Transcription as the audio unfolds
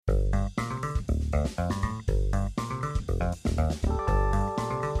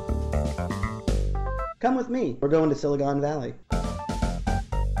Come with me. We're going to Silicon Valley.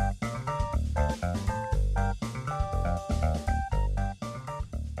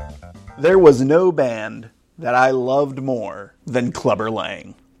 There was no band that I loved more than Clubber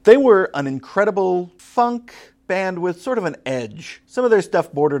Lang. They were an incredible funk band with sort of an edge. Some of their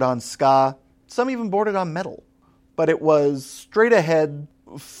stuff bordered on ska, some even bordered on metal. But it was straight ahead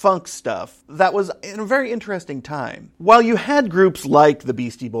funk stuff that was in a very interesting time. While you had groups like the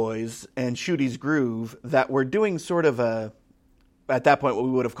Beastie Boys and Shooty's Groove that were doing sort of at that point, what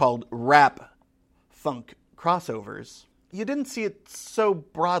we would have called rap funk crossovers, you didn't see it so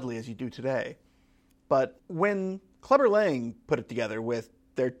broadly as you do today. But when Clubber Lang put it together with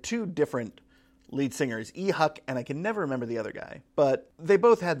their two different lead singers, E. Huck, and I can never remember the other guy, but they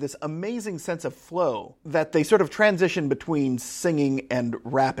both had this amazing sense of flow that they sort of transitioned between singing and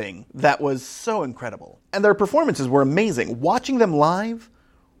rapping that was so incredible. And their performances were amazing. Watching them live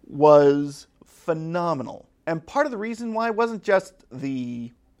was phenomenal. And part of the reason why wasn't just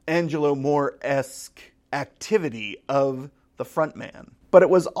the Angelo Moore-esque activity of the frontman, but it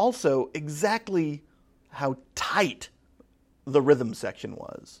was also exactly how tight the rhythm section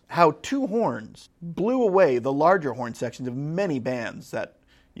was. How two horns blew away the larger horn sections of many bands that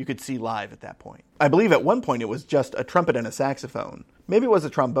you could see live at that point. I believe at one point it was just a trumpet and a saxophone. Maybe it was a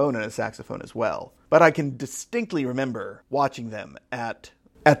trombone and a saxophone as well. But I can distinctly remember watching them at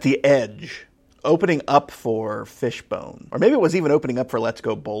the Edge, opening up for Fishbone. Or maybe it was even opening up for Let's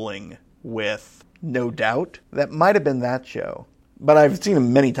Go Bowling with No Doubt. That might have been that show. But I've seen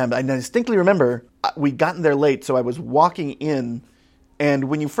them many times. I distinctly remember we'd gotten there late, so I was walking in, and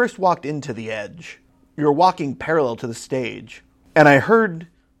when you first walked into the Edge, you were walking parallel to the stage, and I heard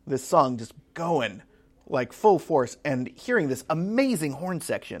this song just going like full force, and hearing this amazing horn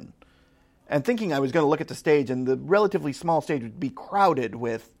section, and thinking I was going to look at the stage, and the relatively small stage would be crowded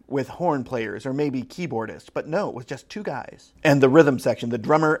with horn players, or maybe keyboardists, but no, it was just two guys. And the rhythm section, the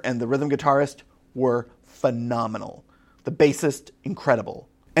drummer and the rhythm guitarist were phenomenal. The bassist, incredible.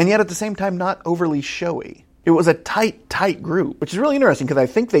 And yet at the same time, not overly showy. It was a tight group, which is really interesting because I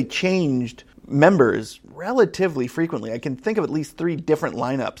think they changed members relatively frequently. I can think of at least 3 different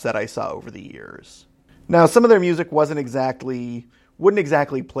lineups that I saw over the years. Now, some of their music wouldn't exactly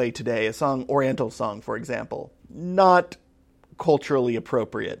play today. A song, Oriental Song, for example, not culturally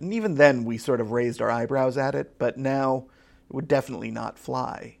appropriate. And even then, we sort of raised our eyebrows at it, but now it would definitely not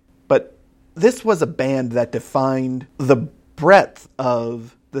fly. But this was a band that defined the breadth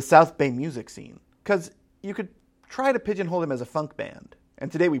of the South Bay music scene. Because you could try to pigeonhole them as a funk band,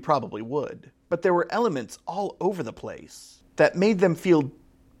 and today we probably would. But there were elements all over the place that made them feel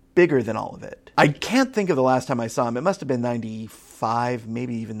bigger than all of it. I can't think of the last time I saw them. It must have been 95,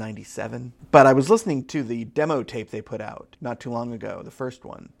 maybe even 97. But I was listening to the demo tape they put out not too long ago, the first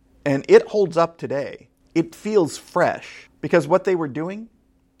one. And it holds up today. It feels fresh. Because what they were doing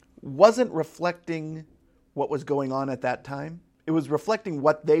wasn't reflecting what was going on at that time. It was reflecting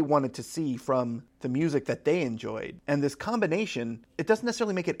what they wanted to see from the music that they enjoyed. And this combination, it doesn't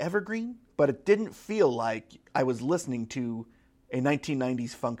necessarily make it evergreen, but it didn't feel like I was listening to a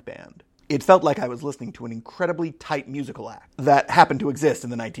 1990s funk band. It felt like I was listening to an incredibly tight musical act that happened to exist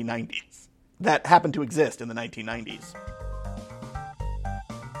in the 1990s.